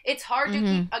do, it's hard to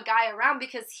keep a guy around,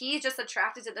 because he's just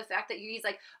attracted to the fact that he's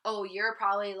like, oh, you're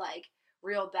probably, like,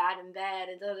 real bad in bed,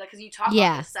 and because you talk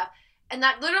about this stuff. And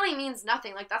that literally means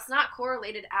nothing. Like, that's not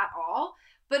correlated at all.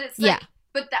 But it's like,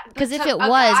 because if it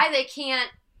was, guy, they can't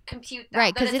compute that.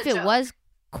 Right, because if it was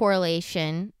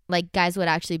correlation, like, guys would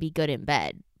actually be good in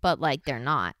bed. But, like, they're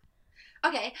not.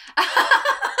 Okay.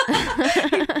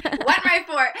 Went right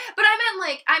for it. But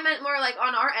I meant more like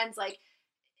on our ends, like,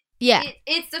 yeah,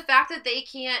 it's the fact that they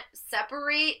can't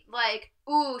separate like,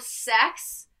 ooh,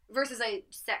 sex versus a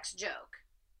sex joke.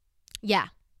 Yeah.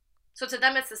 So to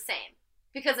them it's the same,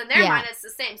 because in their mind it's the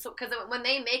same. So because when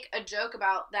they make a joke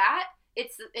about that,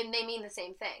 and they mean the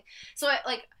same thing. So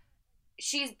like,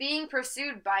 she's being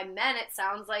pursued by men. It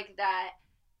sounds like that.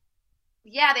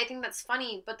 Yeah, they think that's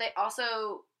funny, but they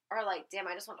also are like, damn,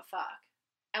 I just want to fuck.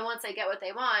 And once they get what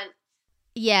they want.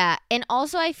 Yeah. And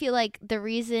also I feel like the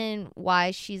reason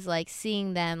why she's like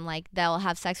seeing them, like they'll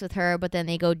have sex with her, but then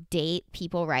they go date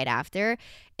people right after,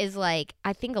 is like,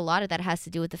 I think a lot of that has to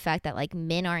do with the fact that like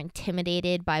men are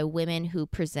intimidated by women who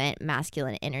present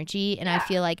masculine energy. And I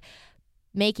feel like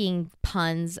making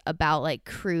puns about like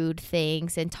crude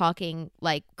things and talking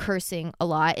like cursing a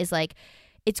lot is like,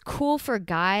 it's cool for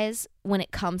guys when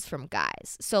it comes from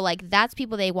guys. So, like, that's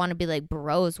people they want to be, like,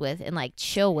 bros with and, like,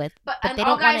 chill with. But they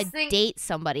don't want to date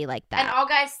somebody like that. And all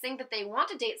guys think that they want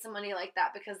to date somebody like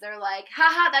that because they're like,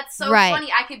 haha, that's so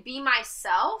funny. I could be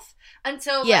myself,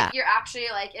 until, like, you're actually,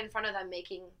 like, in front of them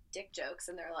making dick jokes.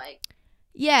 And they're like...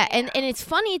 Yeah, and it's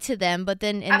funny to them, but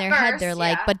then in their head they're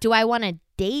like, but do I want to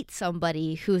date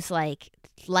somebody who's, like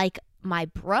my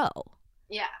bro?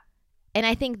 Yeah. And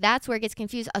I think that's where it gets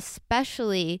confused,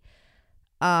 especially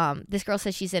this girl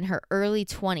says she's in her early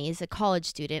 20s, a college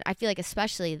student. I feel like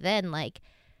especially then, like,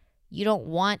 you don't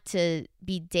want to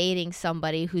be dating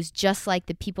somebody who's just like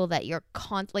the people that you're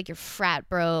like your frat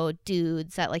bro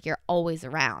dudes that like you're always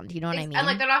around. You know what I mean? And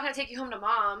like they're not going to take you home to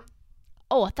mom.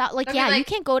 Oh, I thought like, you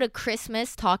can't go to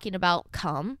Christmas talking about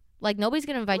cum. Like nobody's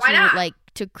going to invite you like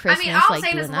to Christmas. I mean, all I'm like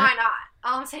saying is why not?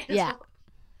 All I'm saying is, Yeah.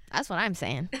 That's what I'm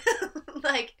saying.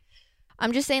 like,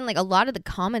 I'm just saying, like, a lot of the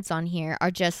comments on here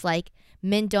are just like,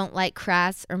 men don't like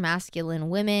crass or masculine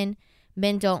women.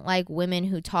 Men don't like women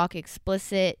who talk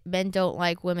explicit. Men don't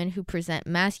like women who present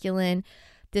masculine.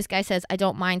 This guy says, I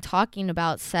don't mind talking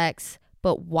about sex,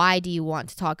 but why do you want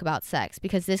to talk about sex?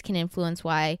 Because this can influence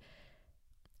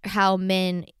how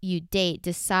men you date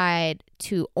decide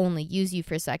to only use you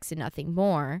for sex and nothing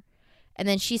more. And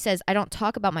then she says, I don't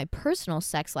talk about my personal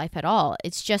sex life at all.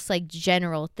 It's just like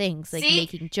general things, like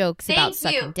making jokes about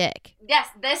sucking dick. Yes,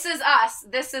 this is us.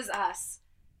 This is us.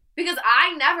 Because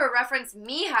I never reference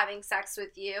me having sex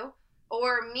with you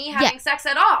or me having sex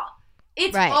at all.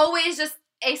 It's always just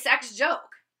a sex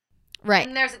joke. Right.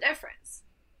 And there's a difference.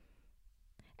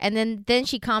 And then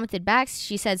she commented back.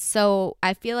 She said, so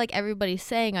I feel like everybody's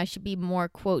saying I should be more,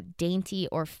 quote, dainty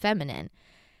or feminine.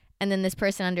 And then this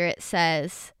person under it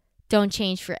says, don't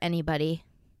change for anybody.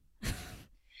 Well,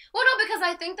 no, because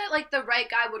I think that, like, the right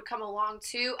guy would come along,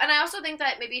 too. And I also think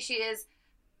that maybe she is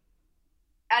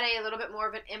at a little bit more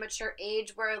of an immature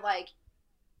age where, like,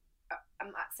 I'm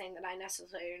not saying that I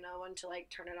necessarily know when to, like,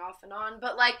 turn it off and on.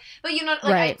 But you know,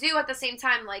 like, I do at the same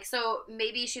time. Like, so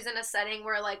maybe she's in a setting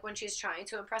where, like, when she's trying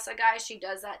to impress a guy, she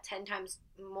does that 10 times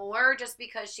more just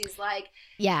because she's like,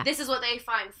 this is what they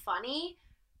find funny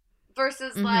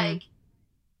versus, like,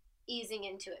 easing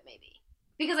into it maybe.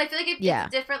 Because I feel like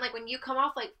it's different, like, when you come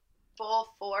off, like,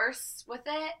 full force with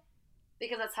it,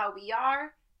 because that's how we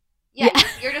are,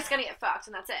 you're just gonna get fucked,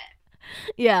 and that's it.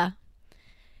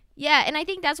 Yeah, and I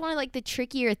think that's one of, like, the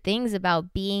trickier things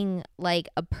about being, like,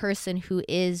 a person who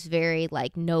is very,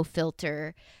 like, no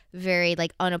filter, very,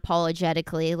 like,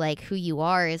 unapologetically, like, who you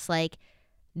are is, like,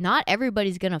 not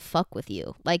everybody's gonna fuck with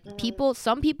you. Like,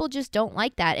 some people just don't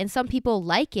like that, and some people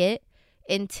like it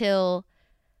until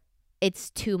it's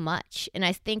too much. And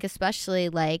I think especially,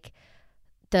 like,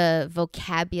 the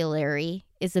vocabulary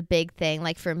is a big thing.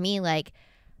 Like, for me, like,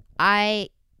 I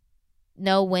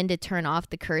know when to turn off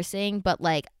the cursing, but,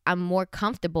 like, I'm more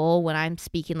comfortable when I'm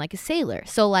speaking like a sailor.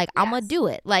 So, like, I'm gonna do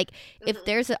it. Like, if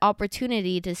there's an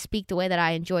opportunity to speak the way that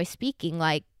I enjoy speaking,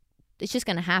 like, it's just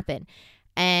gonna happen.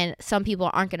 And some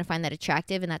people aren't gonna find that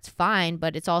attractive, and that's fine.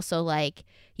 But it's also, like,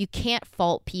 you can't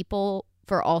fault people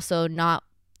for also not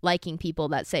liking people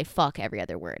that say fuck every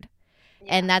other word.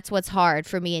 And that's what's hard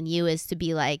for me and you, is to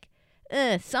be like,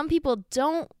 some people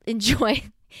don't enjoy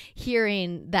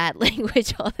hearing that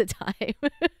language all the time.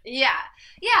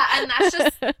 And that's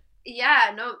just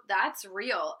no, that's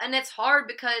real. And it's hard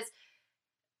because,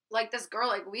 like, this girl,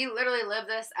 like, we literally live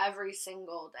this every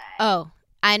single day. Oh,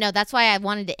 I know. That's why I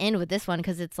wanted to end with this one,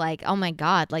 because it's like, oh my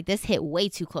God, like, this hit way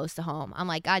too close to home. I'm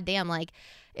like, God damn, like,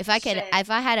 if I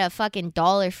had a fucking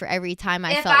 $1 for every time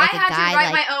I felt like a guy,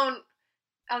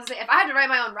 if I had to write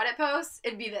my own Reddit post,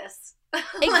 it'd be this.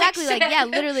 Exactly. Like,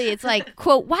 literally, it's like,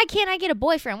 quote, why can't I get a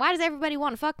boyfriend? Why does everybody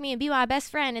want to fuck me and be my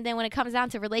best friend? And then when it comes down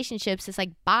to relationships, it's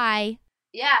like, bye.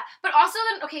 Yeah. But also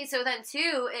then, okay, so then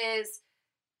too is,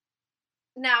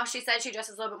 now she said she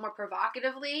dresses a little bit more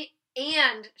provocatively,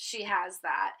 and she has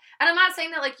that. And I'm not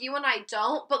saying that, like, you and I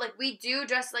don't, but, like, we do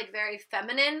dress, like, very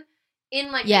feminine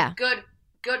in, like, a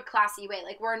good classy way.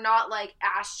 Like, we're not, like,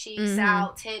 ass cheeks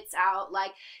out, tits out,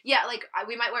 like, like,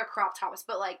 we might wear crop tops,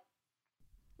 but, like,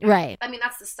 right, I mean,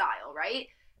 that's the style, right?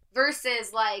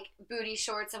 Versus, like, booty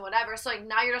shorts and whatever. So, like,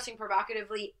 now you're dressing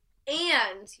provocatively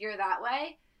and you're that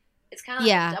way. It's kind of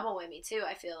like a double whammy too,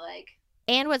 I feel like.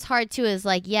 And what's hard too is,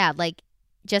 like, like,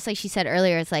 just like she said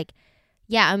earlier, it's like,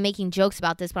 I'm making jokes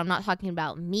about this, but I'm not talking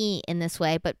about me in this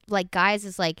way. But, like, guys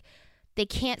is like, they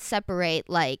can't separate,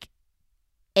 like,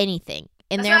 anything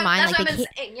in their mind. Like, they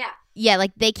can't,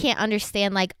 like, they can't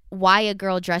understand, like, why a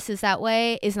girl dresses that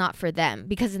way is not for them,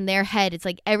 because in their head it's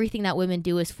like everything that women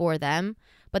do is for them,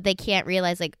 but they can't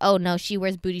realize, like, oh no, she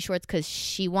wears booty shorts because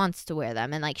she wants to wear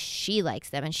them, and, like, she likes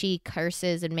them, and she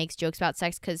curses and makes jokes about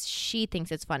sex because she thinks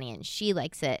it's funny and she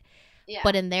likes it.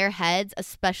 But in their heads,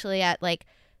 especially at, like,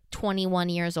 21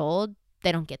 years old,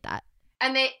 they don't get that,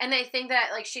 and they think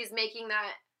that, like, she's making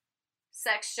that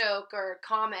sex joke or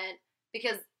comment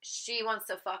because she wants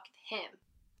to fuck him.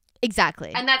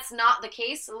 Exactly. And that's not the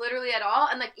case, literally, at all.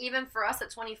 And, like, even for us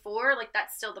at 24, like,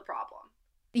 that's still the problem.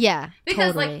 Yeah,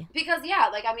 because, totally.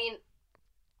 Like, I mean,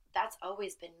 that's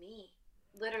always been me.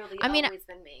 Literally, always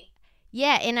been me.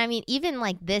 Yeah, and I mean, even,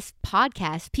 like, this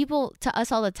podcast, people to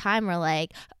us all the time are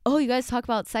like, oh, you guys talk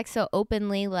about sex so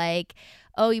openly, like,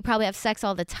 oh, you probably have sex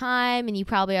all the time, and you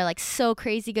probably are, like, so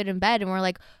crazy good in bed. And we're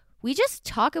like, we just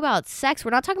talk about sex.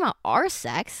 We're not talking about our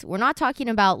sex. We're not talking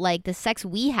about, like, the sex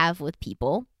we have with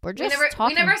people. We're just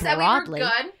talking broadly. We never said we were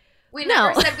good. We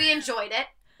never said we enjoyed it.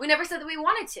 We never said that we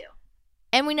wanted to.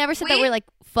 And we never said that we're like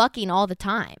fucking all the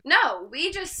time. No,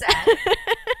 we just said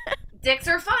dicks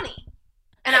are funny.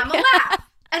 And I'm gonna laugh.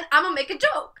 And I'm gonna make a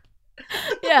joke.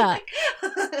 Yeah.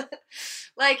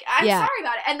 Like, I'm sorry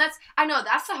about it. And I know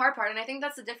that's the hard part. And I think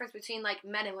that's the difference between like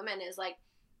men and women is like,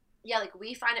 yeah, like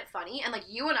we find it funny. And like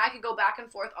you and I could go back and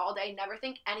forth all day, never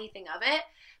think anything of it.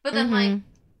 But then like,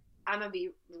 I'm gonna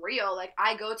be real. Like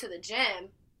I go to the gym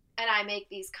and I make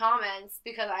these comments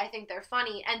because I think they're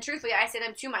funny. And truthfully, I say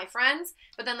them to my friends,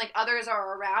 but then like others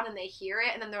are around and they hear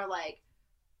it and then they're like,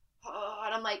 oh,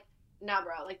 and I'm like, nah,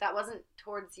 bro, like that wasn't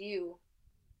towards you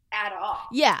at all.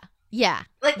 Yeah. Yeah.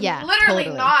 Like literally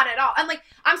totally. Not at all. And like,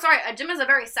 I'm sorry, a gym is a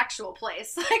very sexual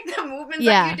place. Like the movements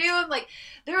that you do, like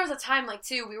there was a time like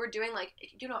too, we were doing like, do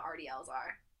you know what RDLs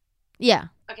are? Yeah.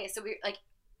 Okay, so we like,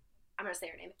 I'm going to say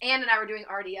her name. Ann and I were doing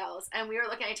RDLs, and we were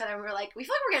looking at each other, and we were like, we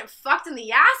feel like we're getting fucked in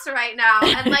the ass right now.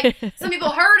 And, like, some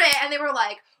people heard it, and they were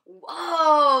like,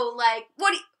 whoa, like,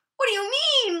 what do you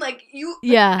mean? Like,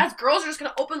 as girls, you're just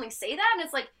going to openly say that? And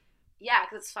it's like, yeah,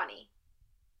 because it's funny.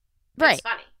 Right. It's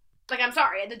funny. Like, I'm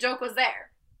sorry, the joke was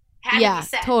there. Had to be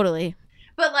said. Totally.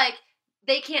 But, like,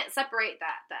 they can't separate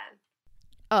that then.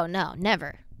 Oh, no,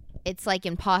 never. It's, like,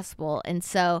 impossible. And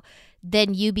so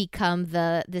then you become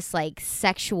this like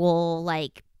sexual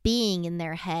like being in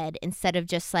their head instead of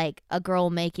just like a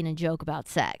girl making a joke about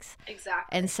sex.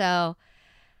 Exactly. And so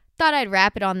thought I'd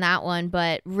wrap it on that one,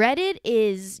 but Reddit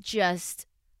is just,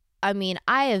 I mean,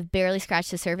 I have barely scratched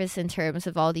the surface in terms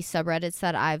of all these subreddits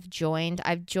that I've joined.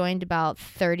 I've joined about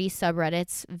 30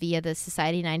 subreddits via the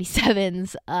Society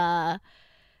 97's Reddit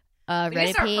page.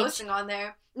 We start posting on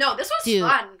there. No, this was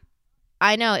fun.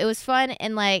 I know, it was fun,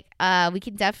 and like we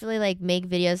can definitely like make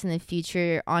videos in the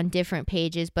future on different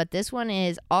pages, but this one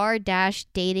is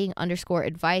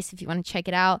r-dating_advice if you want to check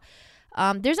it out.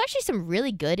 There's actually some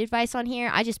really good advice on here.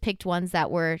 I just picked ones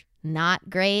that were not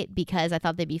great because I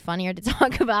thought they'd be funnier to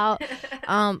talk about.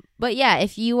 But yeah,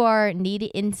 if you are in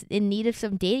need of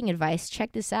some dating advice,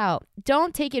 check this out.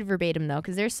 Don't take it verbatim though,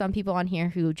 because there's some people on here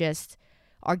who just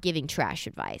are giving trash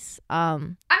advice. I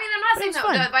mean, I'm not saying that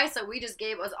the advice that we just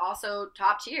gave was also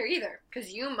top tier either,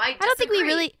 because you might disagree. I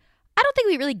don't think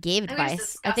we really gave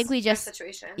advice. I think we just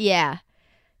situation. Yeah.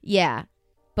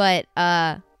 But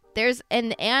there's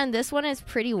and this one is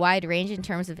pretty wide range in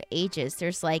terms of ages.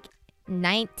 There's like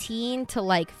 19 to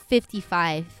like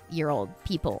 55-year-old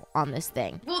people on this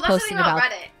thing. Well, that's the thing about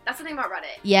Reddit. That's the thing about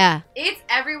Reddit. Yeah. It's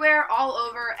everywhere, all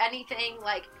over, anything,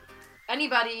 like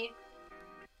anybody.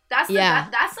 That's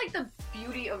like the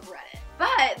beauty of Reddit.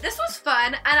 But this was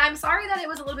fun, and I'm sorry that it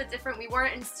was a little bit different. We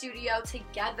weren't in studio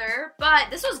together, but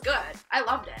this was good. I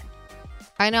loved it.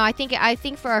 I know. I think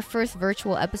for our first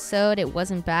virtual episode, it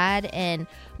wasn't bad, and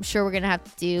I'm sure we're gonna have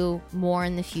to do more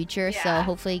in the future. Yeah. So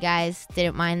hopefully, you guys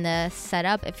didn't mind the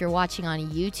setup. If you're watching on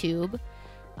YouTube,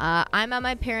 I'm at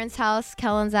my parents' house.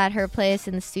 Kellen's at her place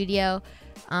in the studio.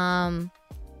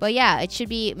 But yeah, it should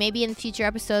be, maybe in future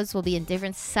episodes we'll be in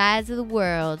different sides of the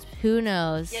world. Who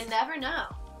knows? You never know.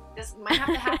 This might have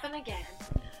to happen again.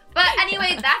 But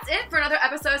anyway, that's it for another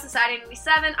episode of Society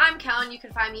 97. I'm Kellen. You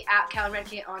can find me at Kellen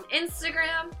Redkit on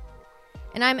Instagram.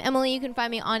 And I'm Emily. You can find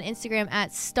me on Instagram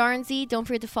at Starnsy. Don't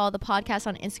forget to follow the podcast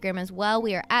on Instagram as well.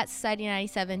 We are at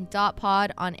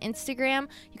Society97.pod on Instagram.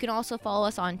 You can also follow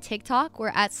us on TikTok. We're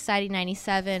at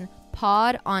Society97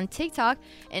 pod on TikTok,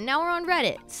 and now we're on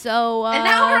Reddit. So and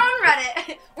now we're on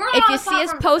Reddit. If you see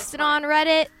us posted on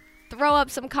Reddit, throw up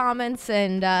some comments,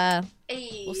 and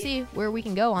we'll see where we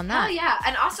can go on that. Oh yeah,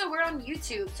 and also we're on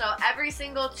YouTube. So every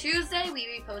single Tuesday we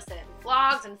be posting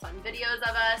vlogs and fun videos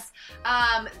of us.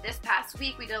 This past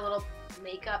week we did a little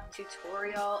makeup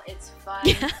tutorial. It's fun.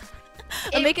 Yeah.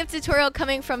 A makeup tutorial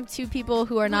coming from two people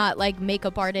who are not like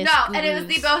makeup artists. No, and it was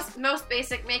the most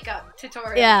basic makeup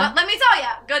tutorial. Yeah. But let me tell you,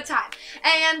 good time.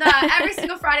 And every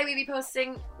single Friday we be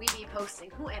posting.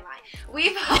 Who am I?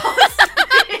 We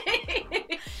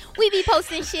be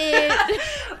posting shit.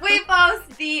 We post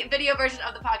the video version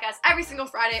of the podcast every single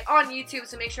Friday on YouTube.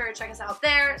 So make sure to check us out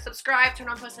there. Subscribe, turn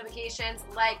on post notifications,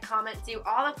 like, comment, do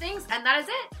all the things, and that is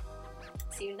it.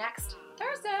 See you next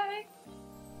Thursday.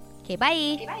 Okay, bye.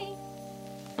 Okay, bye.